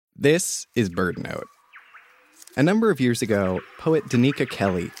This is BirdNote. A number of years ago, poet Danica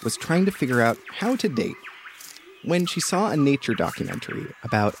Kelly was trying to figure out how to date when she saw a nature documentary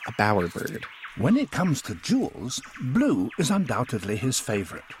about a bowerbird. When it comes to jewels, blue is undoubtedly his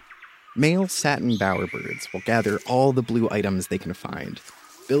favorite. Male satin bowerbirds will gather all the blue items they can find,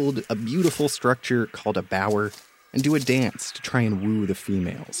 build a beautiful structure called a bower, and do a dance to try and woo the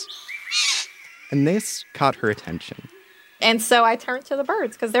females. And this caught her attention. And so I turned to the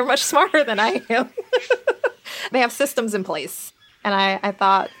birds because they're much smarter than I am. They have systems in place. And I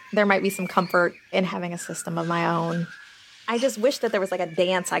thought there might be some comfort in having a system of my own. I just wish that there was like a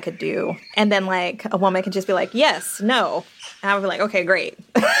dance I could do. And then like a woman could just be like, yes, no. And I would be like, okay, great.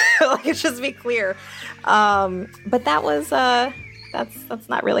 Like it just be clear. But that was, that's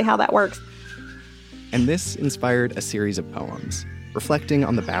not really how that works. And this inspired a series of poems reflecting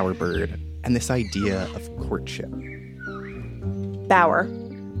on the bowerbird and this idea of courtship. Bower.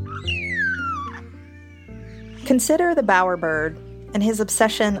 Consider the bowerbird and his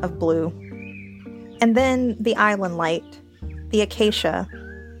obsession of blue. And then the island light, the acacia,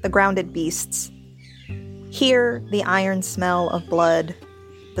 the grounded beasts. Here, the iron smell of blood,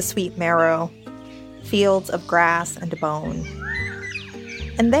 the sweet marrow, fields of grass and bone.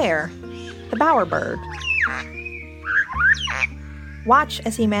 And there, the bowerbird. Watch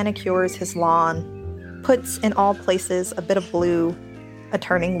as he manicures his lawn, puts in all places a bit of blue, a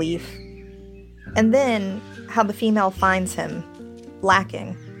turning leaf. And then how the female finds him,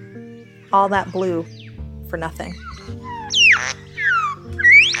 lacking all that blue for nothing.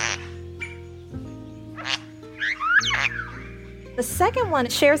 The second one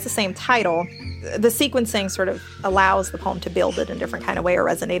shares the same title. The sequencing sort of allows the poem to build it in a different kind of way or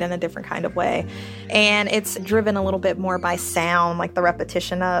resonate in a different kind of way. And it's driven a little bit more by sound, like the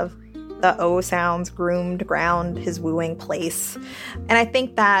repetition of the O sounds, groomed, ground, his wooing place. And I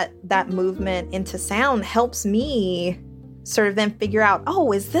think that that movement into sound helps me sort of then figure out,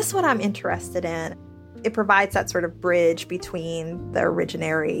 oh, is this what I'm interested in? It provides that sort of bridge between the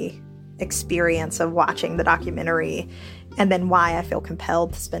originary experience of watching the documentary and then why I feel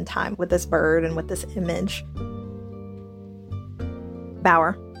compelled to spend time with this bird and with this image.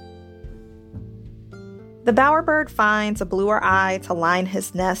 Bower. The bowerbird finds a bluer eye to line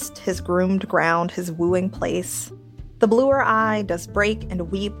his nest, his groomed ground, his wooing place. The bluer eye does break and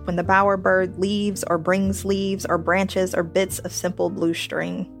weep when the bowerbird leaves or brings leaves or branches or bits of simple blue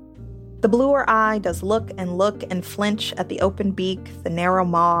string. The bluer eye does look and flinch at the open beak, the narrow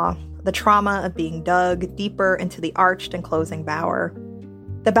maw, the trauma of being dug deeper into the arched and closing bower.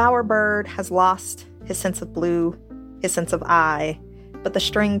 The bowerbird has lost his sense of blue, his sense of eye, but the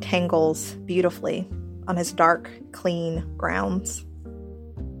string tangles beautifully on his dark, clean grounds.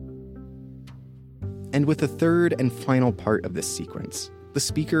 And with the third and final part of this sequence, the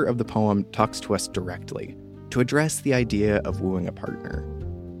speaker of the poem talks to us directly to address the idea of wooing a partner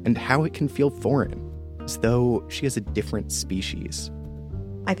and how it can feel foreign, as though she is a different species.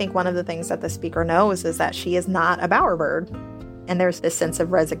 I think one of the things that the speaker knows is that she is not a bowerbird. And there's this sense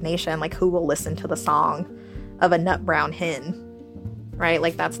of resignation, like who will listen to the song of a nut brown hen, right?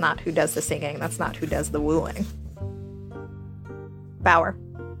 Like that's not who does the singing. That's not who does the wooing. Bower.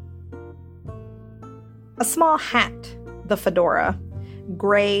 A small hat, the fedora,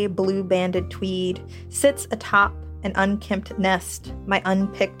 gray blue-banded tweed, sits atop an unkempt nest, my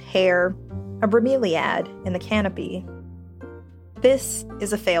unpicked hair, a bromeliad in the canopy. This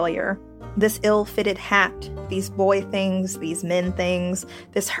is a failure. This ill-fitted hat, these boy things, these men things,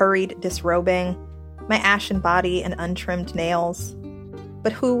 this hurried disrobing, my ashen body and untrimmed nails.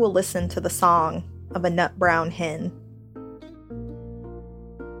 But who will listen to the song of a nut brown hen?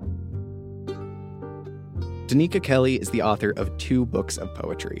 Danica Kelly is the author of 2 books of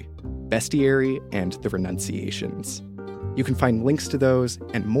poetry, Bestiary and The Renunciations. You can find links to those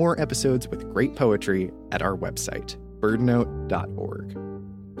and more episodes with great poetry at our website, birdnote.org.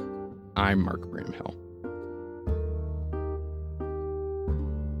 I'm Mark Bramhill.